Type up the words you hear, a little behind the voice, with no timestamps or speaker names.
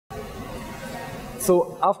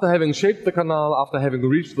So after having shaped the canal, after having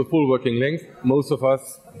reached the full working length, most of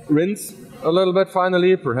us rinse a little bit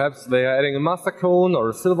finally. Perhaps they are adding a master cone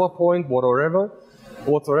or a silver point,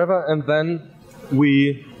 whatsoever, and then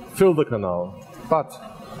we fill the canal. But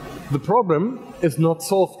the problem is not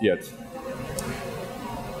solved yet.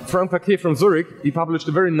 Frank Paquet from Zurich, he published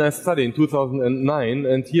a very nice study in 2009,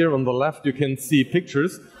 and here on the left you can see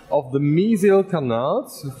pictures of the mesial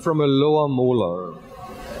canals from a lower molar.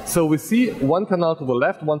 So we see one canal to the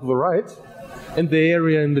left, one to the right, and the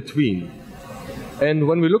area in between. And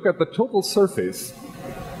when we look at the total surface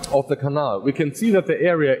of the canal, we can see that the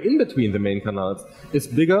area in between the main canals is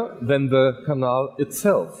bigger than the canal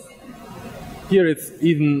itself. Here it's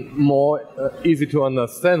even more easy to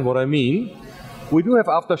understand what I mean. We do have,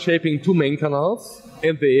 after shaping two main canals,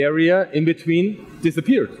 and the area in between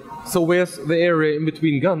disappeared. So where's the area in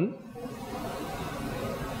between gone?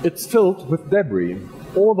 It's filled with debris.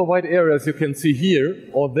 All the white areas you can see here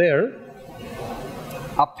or there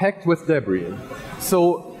are packed with debris.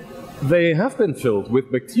 So they have been filled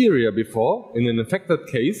with bacteria before, in an infected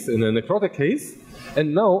case, in a necrotic case,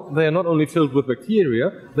 and now they are not only filled with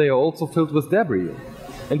bacteria, they are also filled with debris.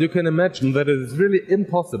 And you can imagine that it is really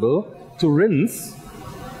impossible to rinse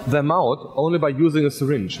them out only by using a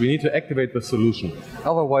syringe. We need to activate the solution.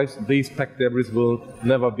 Otherwise, these packed debris will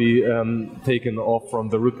never be taken off from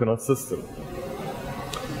the root canal system.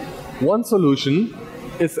 One solution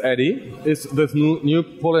is EDDY, is this new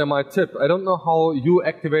polyamide tip. I don't know how you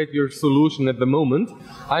activate your solution at the moment.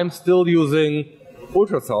 I'm still using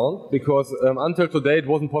ultrasound because until today it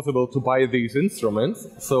wasn't possible to buy these instruments.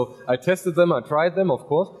 So I tested them, I tried them, of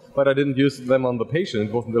course, but I didn't use them on the patient.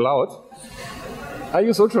 It wasn't allowed. I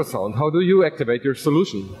use ultrasound. How do you activate your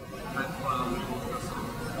solution?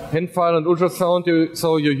 Hand file and ultrasound.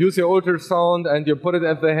 So you use your ultrasound and you put it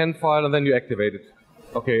at the hand file and then you activate it.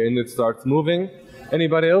 Okay, and it starts moving.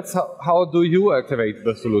 Anybody else? How do you activate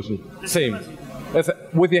the solution? Same.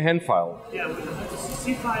 With your hand file. Yeah, with the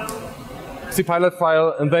C file. C pilot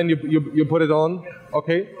file, and then you put it on.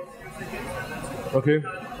 Okay. Okay.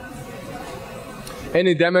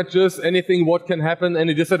 Any damages? Anything? What can happen?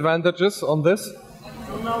 Any disadvantages on this?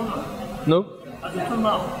 No. No?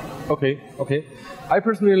 No. Okay. Okay. I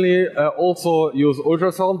personally also use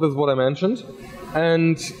ultrasound. This is what I mentioned,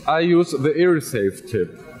 and I use the IRRISAFE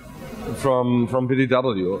tip from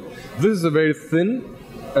VDW. This is a very thin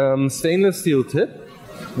stainless steel tip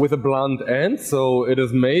with a blunt end, so it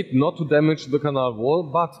is made not to damage the canal wall,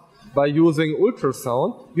 but by using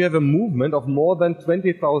ultrasound, we have a movement of more than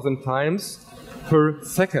 20,000 times per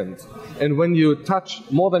second. And when you touch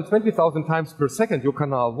more than 20,000 times per second your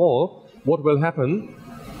canal wall, what will happen?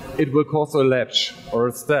 It will cause a ledge or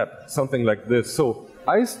a step, something like this. So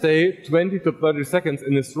I stay 20 to 30 seconds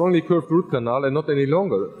in a strongly curved root canal and not any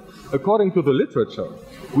longer. According to the literature,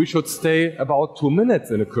 we should stay about 2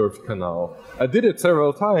 minutes in a curved canal. I did it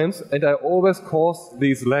several times and I always caused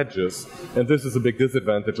these ledges. And this is a big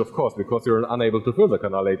disadvantage, of course, because you're unable to fill the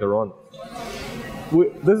canal later on.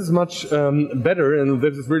 This is much better, and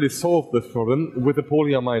this has really solved this problem with the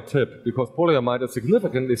polyamide tip, because polyamide is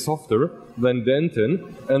significantly softer than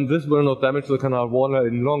dentin, and this will not damage the canal wall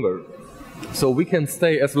any longer. So we can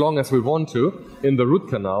stay as long as we want to in the root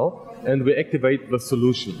canal, and we activate the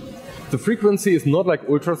solution. The frequency is not like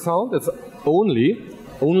ultrasound, it's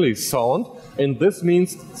only sound, and this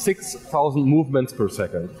means 6,000 movements per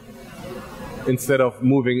second, instead of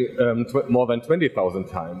moving more than 20,000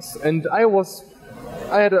 times. And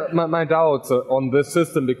I had my doubts on this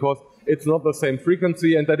system because it's not the same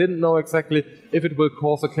frequency, and I didn't know exactly if it will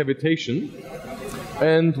cause a cavitation.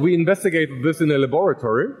 And we investigated this in a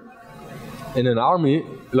laboratory, in an army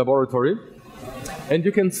laboratory, and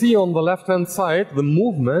you can see on the left-hand side the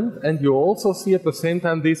movement, and you also see at the same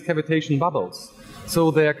time these cavitation bubbles.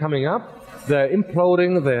 So they are coming up, they are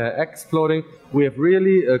imploding, they are exploding. We have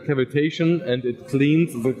really a cavitation, and it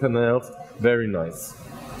cleans the canals very nice.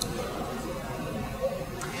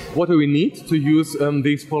 What do we need to use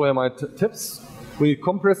these polyamide tips? We need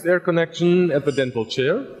compressed air connection at the dental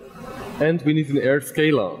chair, and we need an air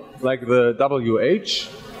scaler, like the WH.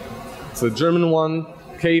 It's a German one.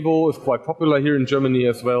 Cavo is quite popular here in Germany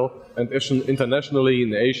as well, and internationally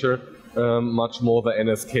in Asia, much more the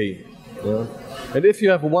NSK. Yeah. And if you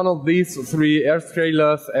have one of these three air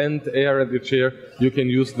scalers and air at your chair, you can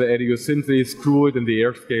use the EDDY. You simply screw it in the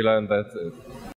air scaler, and that's it.